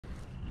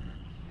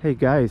Hey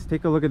guys,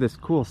 take a look at this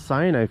cool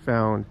sign I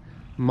found.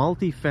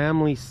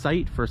 Multi-family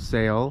site for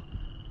sale.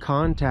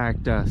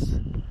 Contact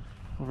us.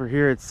 Over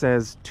here it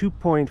says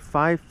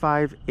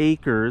 2.55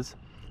 acres,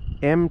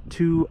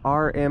 M2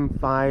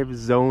 RM5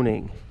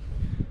 zoning.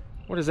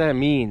 What does that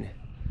mean?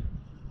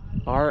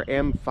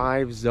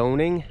 RM5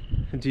 zoning?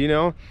 Do you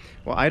know?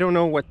 Well, I don't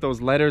know what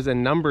those letters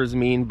and numbers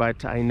mean,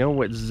 but I know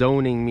what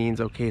zoning means.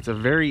 Okay, it's a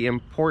very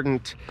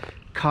important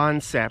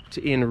concept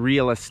in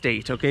real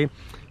estate. Okay,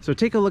 so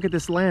take a look at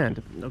this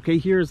land. Okay,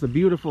 here's the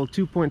beautiful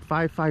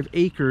 2.55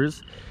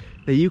 acres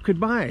that you could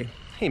buy.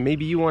 Hey,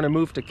 maybe you want to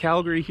move to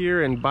Calgary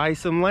here and buy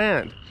some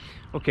land.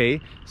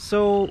 Okay,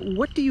 so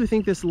what do you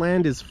think this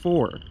land is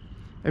for?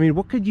 I mean,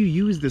 what could you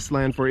use this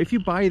land for? If you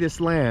buy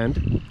this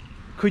land,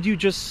 could you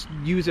just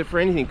use it for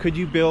anything? Could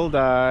you build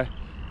a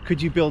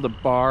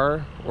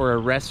bar or a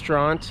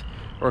restaurant?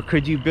 Or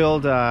could you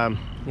build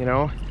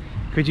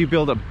could you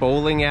build a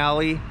bowling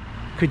alley?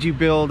 Could you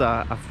build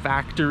a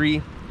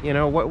factory? You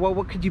know,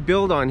 what could you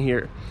build on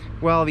here?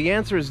 Well, the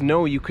answer is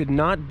no, you could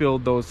not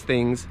build those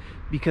things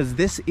because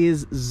this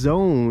is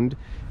zoned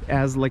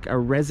as like a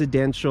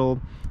residential,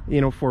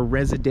 you know, for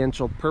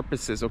residential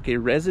purposes. Okay,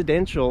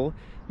 residential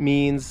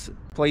means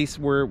place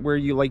where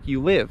you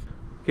live.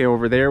 Okay,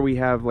 over there we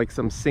have like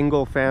some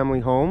single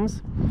family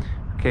homes.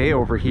 Okay,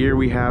 over here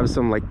we have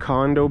some like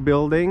condo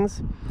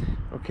buildings.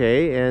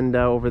 Okay, and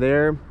over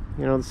there,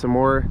 you know, some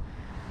more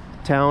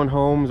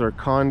townhomes or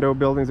condo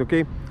buildings.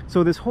 Okay,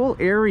 so this whole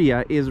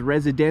area is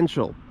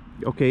residential.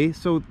 Okay,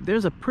 so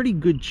there's a pretty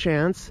good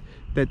chance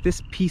that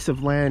this piece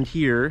of land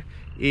here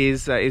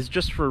is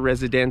just for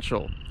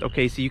residential.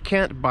 Okay, so you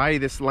can't buy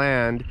this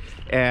land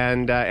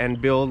and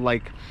build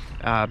like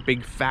a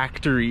big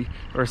factory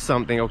or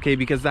something. Okay,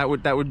 because that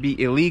would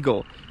be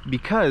illegal,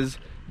 because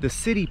the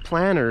city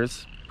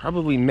planners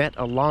probably met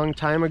a long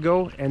time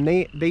ago and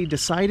they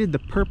decided the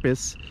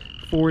purpose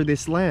for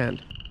this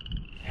land.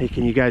 Hey,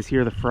 can you guys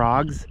hear the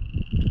frogs?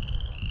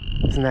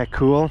 Isn't that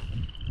cool?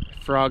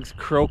 Frogs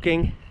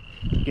croaking.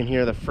 You can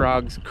hear the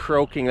frogs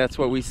croaking. That's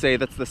what we say.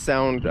 That's the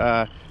sound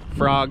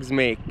frogs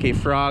make. Okay,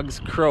 frogs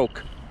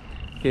croak.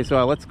 Okay,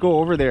 so let's go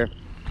over there.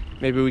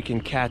 Maybe we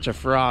can catch a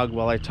frog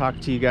while I talk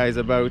to you guys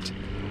about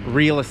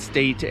real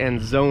estate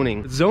and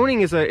zoning. Zoning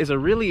is a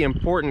really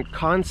important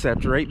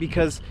concept, right?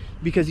 Because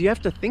you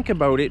have to think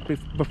about it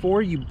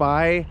before you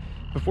buy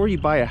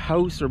a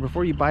house or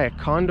before you buy a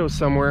condo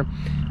somewhere,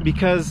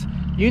 because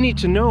you need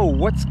to know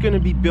what's going to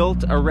be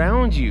built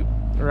around you,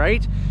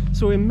 right?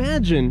 So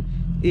imagine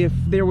if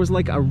there was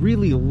like a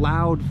really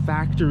loud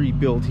factory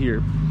built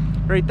here,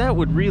 right? That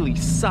would really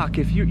suck.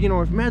 If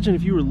imagine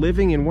if you were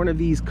living in one of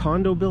these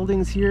condo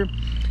buildings here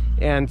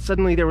and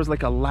suddenly there was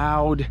like a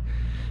loud,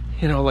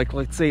 you know, like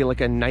let's say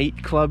like a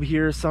nightclub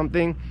here or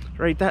something,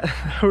 right? That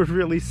would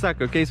really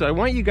suck. Okay, so I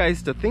want you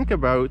guys to think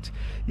about,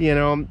 you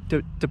know,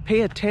 to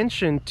pay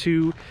attention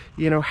to,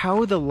 you know,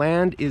 how the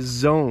land is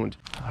zoned.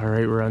 All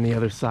right, we're on the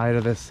other side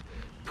of this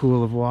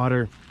pool of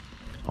water.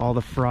 All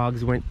the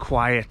frogs went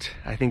quiet.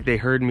 I think they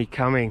heard me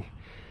coming.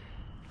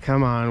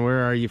 Come on,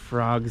 where are you,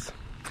 frogs?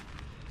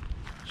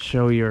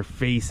 Show your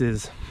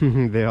faces.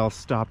 They all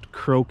stopped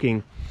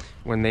croaking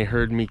when they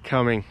heard me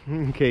coming.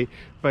 Okay,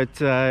 but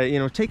you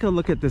know, take a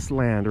look at this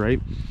land,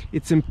 right?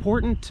 It's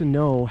important to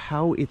know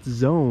how it's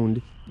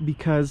zoned,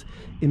 because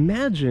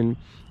imagine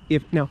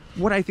if, now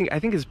what I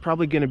think is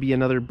probably going to be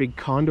another big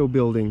condo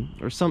building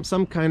or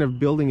some kind of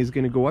building is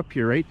going to go up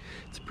here, right?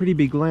 It's a pretty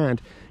big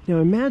land. Now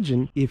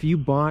imagine if you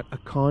bought a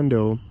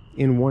condo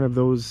in one of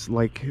those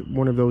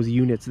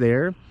units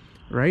there,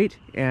 right?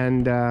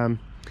 And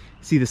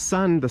see, the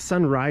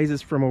sun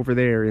rises from over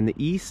there in the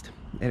east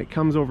and it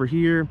comes over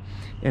here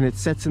and it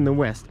sets in the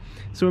west.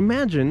 So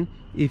imagine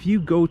if you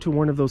go to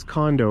one of those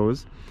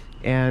condos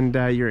and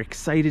you're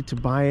excited to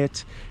buy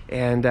it,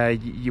 and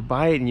you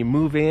buy it and you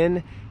move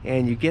in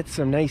and you get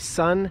some nice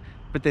sun,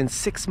 but then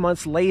 6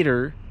 months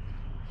later,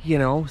 you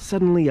know,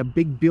 suddenly a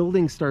big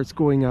building starts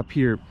going up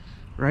here,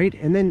 right?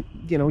 And then,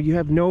 you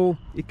know,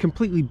 it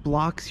completely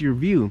blocks your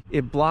view.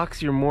 It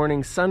blocks your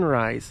morning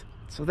sunrise.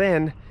 So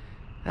then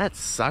that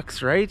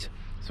sucks, right?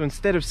 So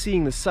instead of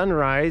seeing the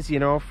sunrise, you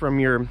know, from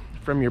your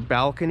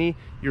balcony,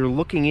 you're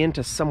looking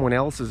into someone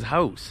else's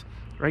house,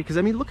 right? Because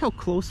I mean, look how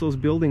close those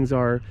buildings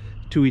are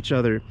to each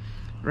other,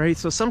 right?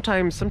 So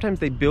sometimes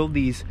they build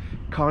these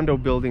condo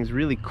buildings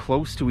really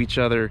close to each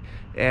other,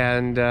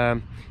 and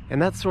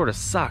that sort of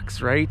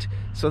sucks, right?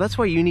 So that's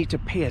why you need to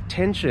pay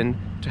attention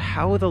to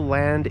how the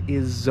land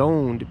is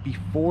zoned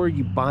before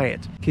you buy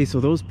it. Okay, so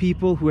those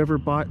people, whoever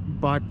bought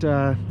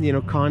you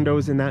know,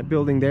 condos in that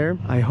building there,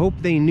 I hope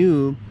they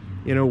knew,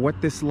 you know, what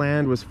this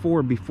land was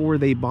for before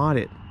they bought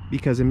it.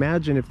 Because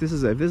imagine if this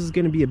is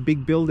going to be a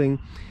big building,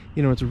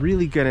 you know, it's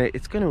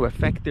going to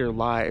affect their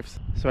lives.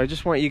 So I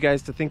just want you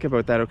guys to think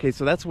about that. Okay,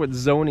 so that's what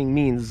zoning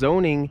means.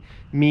 Zoning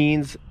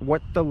means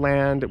what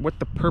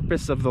the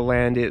purpose of the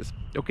land is.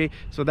 Okay,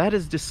 so that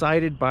is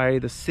decided by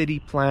the city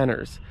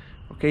planners,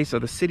 Okay, so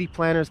the city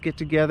planners get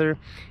together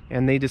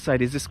and they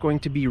decide, is this going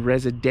to be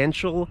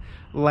residential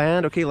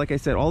land? Okay, like I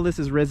said, all this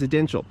is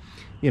residential.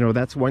 You know,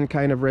 that's one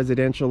kind of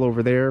residential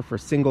over there for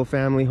single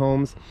family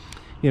homes.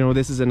 You know,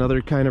 this is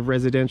another kind of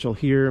residential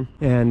here,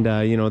 and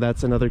you know,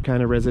 that's another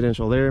kind of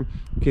residential there.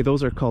 Okay,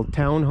 those are called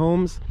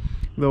townhomes.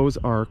 Those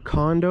are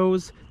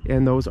condos,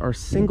 and those are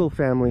single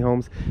family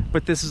homes,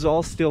 but this is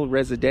all still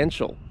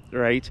residential,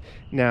 right?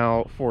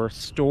 Now for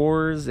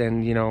stores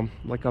and, you know,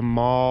 like a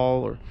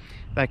mall or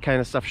that kind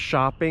of stuff,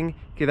 shopping,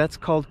 okay, that's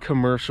called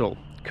commercial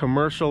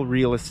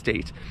real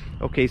estate.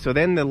 Okay, so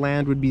then the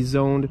land would be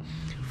zoned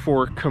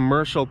for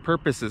commercial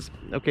purposes.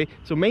 Okay,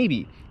 so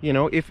maybe, you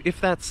know, if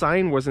that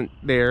sign wasn't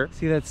there,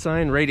 see that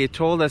sign, right? It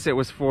told us it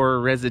was for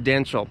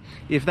residential.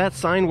 If that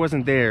sign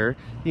wasn't there,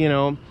 you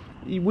know,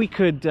 we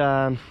could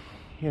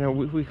you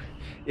know,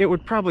 it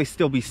would probably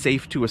still be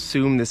safe to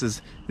assume this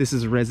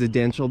is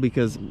residential,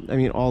 because I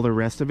mean all the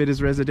rest of it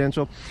is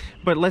residential.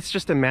 But let's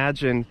just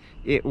imagine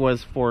it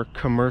was for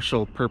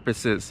commercial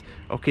purposes.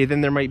 Okay,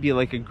 then there might be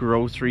like a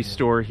grocery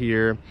store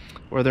here,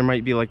 or there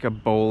might be like a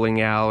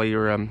bowling alley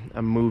or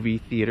a movie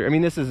theater. I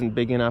mean, this isn't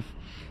big enough,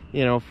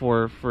 you know,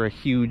 for a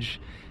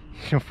huge,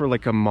 you know, for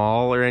like a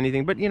mall or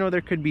anything, but you know, there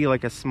could be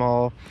like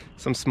some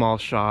small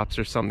shops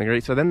or something,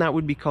 right? So then that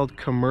would be called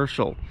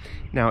commercial.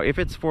 Now if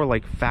it's for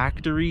like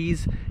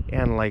factories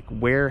and like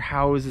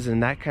warehouses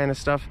and that kind of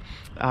stuff,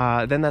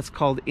 then that's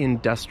called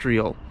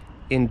industrial.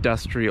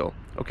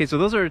 Okay, so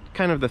those are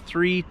kind of the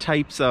three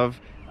types of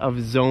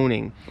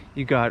zoning.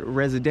 You got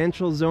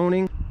residential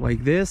zoning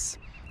like this,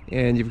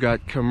 and you've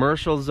got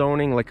commercial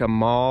zoning like a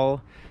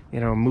mall, you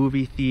know,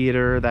 movie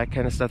theater, that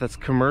kind of stuff, that's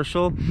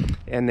commercial.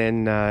 And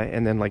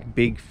then like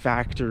big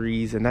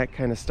factories and that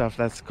kind of stuff,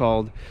 that's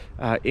called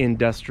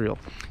industrial.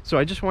 So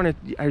I just wanted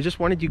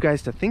you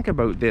guys to think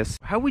about this.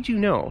 How would you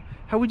know?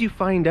 How would you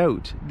find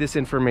out this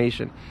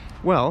information?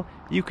 Well,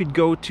 you could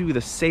go to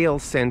the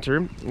sales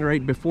center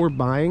right before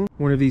buying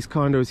one of these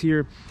condos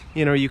here.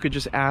 You know, you could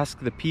just ask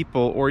the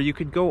people, or you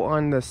could go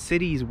on the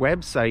city's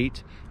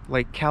website,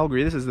 like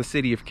Calgary. This is the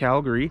city of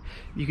Calgary.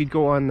 You could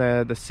go on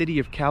the city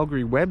of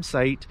Calgary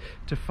website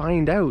to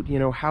find out, you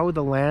know, how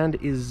the land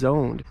is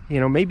zoned. You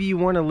know, maybe you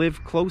want to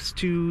live close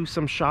to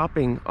some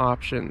shopping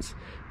options,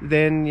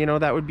 then, you know,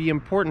 that would be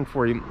important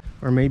for you.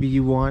 Or maybe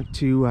you want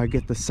to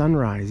get the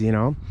sunrise, you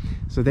know,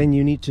 so then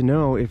you need to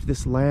know if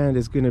this land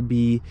is going to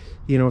be,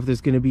 you know, if there's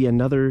going to be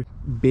another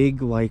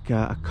big like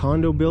a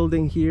condo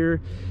building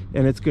here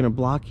and it's going to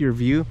block your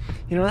view.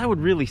 You know, that would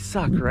really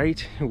suck,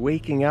 right?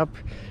 Waking up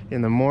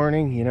in the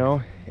morning, you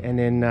know, and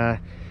then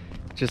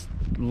just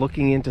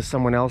looking into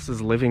someone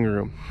else's living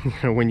room, you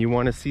know, when you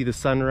want to see the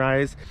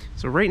sunrise.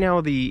 So right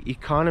now the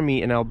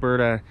economy in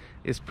Alberta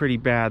is pretty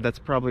bad. That's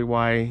probably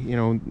why, you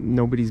know,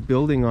 nobody's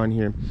building on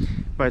here.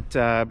 But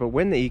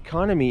when the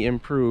economy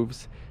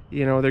improves,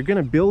 you know, they're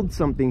gonna build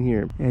something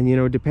here, and you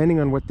know, depending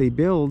on what they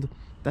build,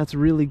 that's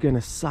really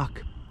gonna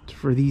suck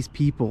for these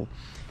people.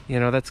 You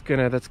know, that's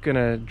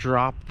gonna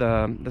drop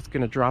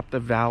the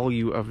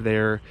value of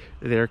their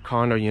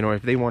condo. You know,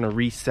 if they want to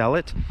resell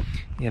it,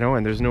 you know,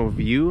 and there's no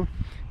view,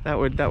 that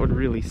would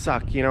really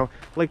suck. You know,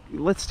 like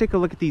let's take a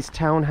look at these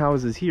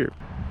townhouses here.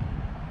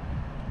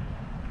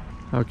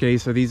 Okay,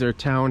 so these are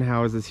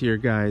townhouses here,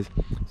 guys.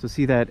 So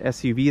see that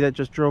SUV that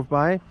just drove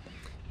by?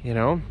 You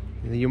know,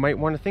 you might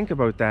want to think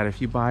about that if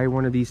you buy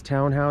one of these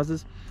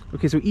townhouses.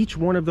 Okay, so each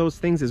one of those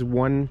things is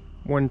one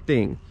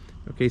thing.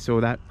 Okay, so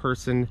that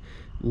person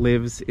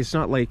lives, it's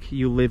not like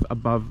you live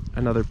above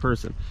another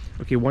person.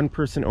 Okay, one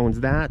person owns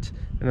that,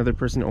 another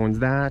person owns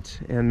that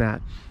and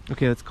that.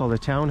 Okay, that's called a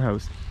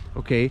townhouse.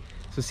 Okay,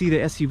 so see the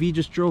SUV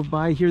just drove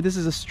by here. This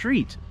is a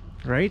street,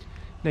 right?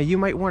 Now you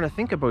might want to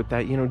think about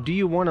that. You know, do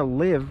you want to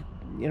live,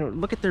 you know,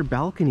 look at their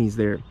balconies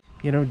there.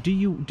 You know, do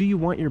you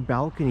want your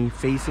balcony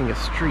facing a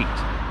street?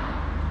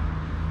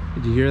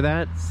 Did you hear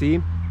that? See,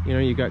 you know,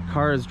 you got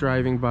cars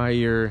driving by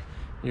your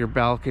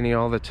balcony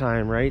all the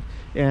time, right?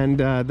 And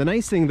the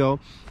nice thing though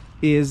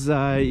is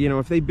you know,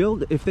 if they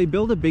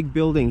build a big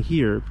building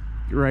here,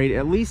 right,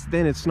 at least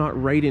then it's not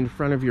right in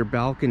front of your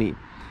balcony.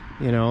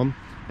 You know,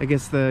 I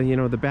guess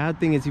the bad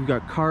thing is you've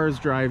got cars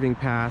driving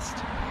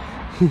past,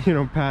 you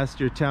know, past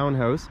your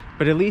townhouse.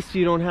 But at least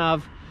you don't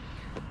have,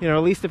 you know,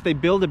 at least if they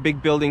build a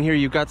big building here,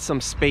 you've got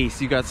some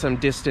space, you got some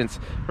distance,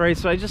 right?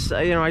 So I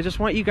just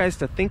want you guys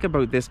to think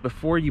about this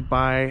before you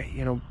buy,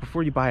 you know,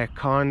 before you buy a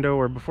condo,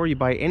 or before you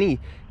buy any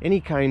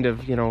kind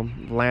of, you know,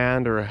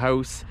 land or a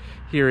house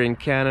here in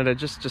Canada.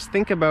 Just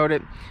think about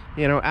it.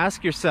 You know,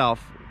 ask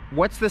yourself,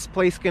 what's this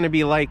place going to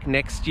be like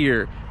next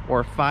year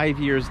or 5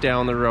 years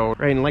down the road,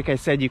 right? And like I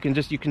said, you can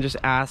just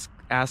ask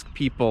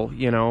people,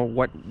 you know,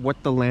 what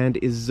the land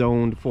is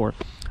zoned for.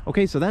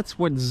 Okay, so that's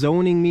what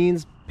zoning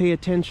means. Pay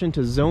attention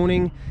to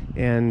zoning.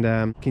 And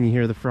can you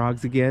hear the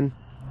frogs again?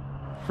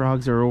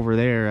 Frogs are over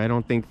there. I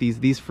don't think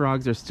these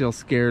frogs are still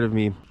scared of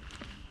me.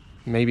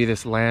 Maybe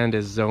this land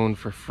is zoned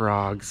for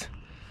frogs.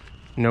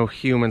 No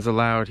humans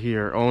allowed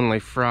here, only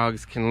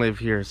frogs can live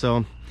here.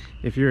 So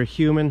if you're a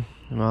human,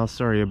 well,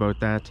 sorry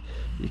about that,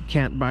 you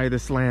can't buy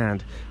this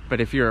land.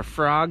 But if you're a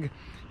frog,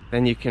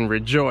 then you can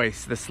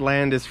rejoice. This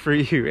land is for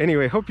you.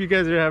 Anyway, hope you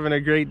guys are having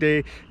a great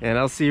day, and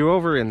I'll see you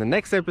over in the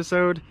next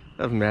episode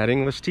of Mad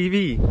English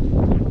TV.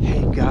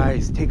 Hey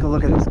guys, take a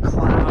look at this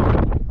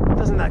cloud.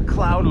 Doesn't that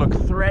cloud look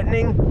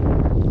threatening?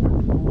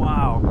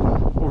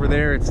 Wow. Over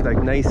there, it's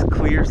like nice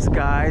clear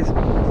skies.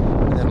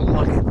 And then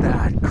look at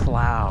that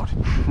cloud.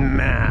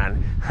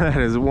 Man, that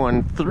is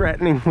one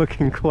threatening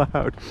looking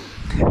cloud.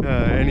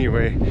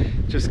 Anyway,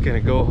 just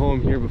gonna go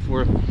home here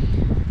before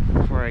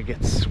I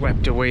get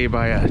swept away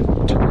by a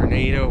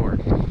tornado or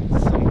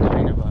some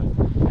kind of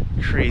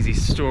a crazy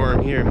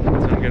storm here. So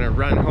I'm gonna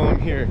run home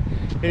here.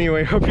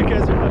 Anyway, hope you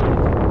guys are having...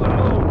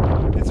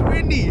 Whoa, it's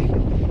windy,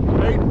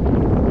 right?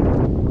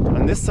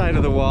 On this side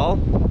of the wall,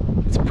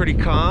 it's pretty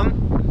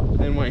calm.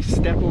 Then when I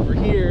step over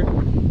here,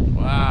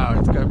 wow,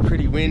 it's got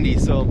pretty windy.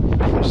 So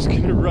I'm just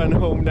gonna run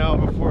home now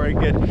before I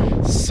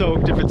get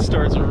soaked if it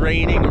starts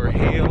raining or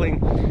hailing.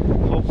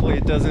 Hopefully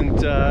it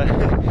doesn't,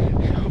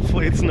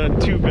 hopefully it's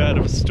not too bad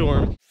of a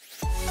storm.